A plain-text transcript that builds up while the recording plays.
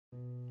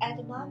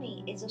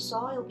Edamame is a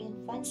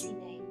soybean fancy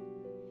name.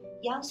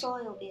 Young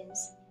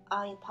soybeans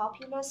are a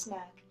popular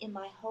snack in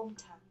my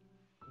hometown.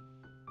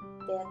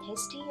 They are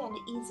tasty and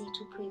easy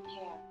to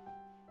prepare,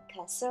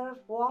 can serve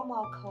warm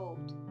or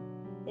cold.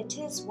 It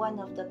is one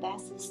of the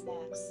best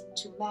snacks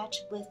to match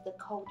with the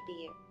cold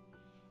beer,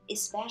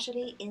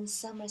 especially in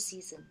summer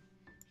season.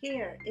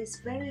 Here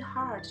it's very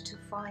hard to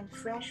find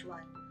fresh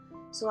one,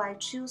 so I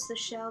choose the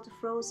shelled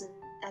frozen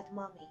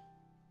edamame.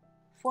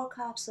 4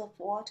 cups of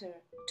water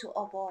to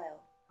a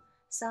boil,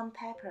 some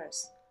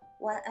peppers,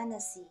 1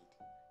 aniseed,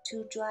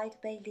 2 dried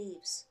bay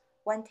leaves,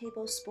 1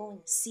 tablespoon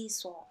sea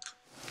salt.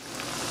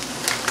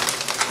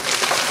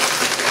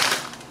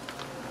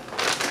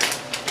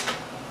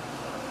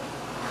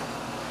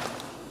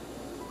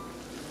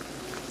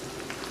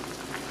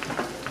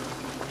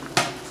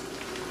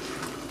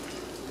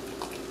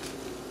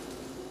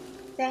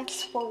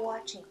 Thanks for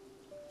watching.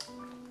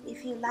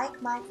 If you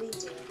like my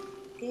video,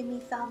 give me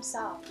thumbs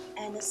up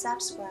and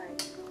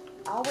subscribe.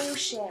 I will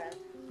share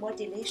more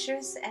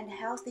delicious and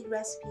healthy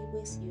recipe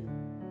with you.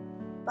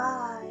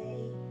 Bye!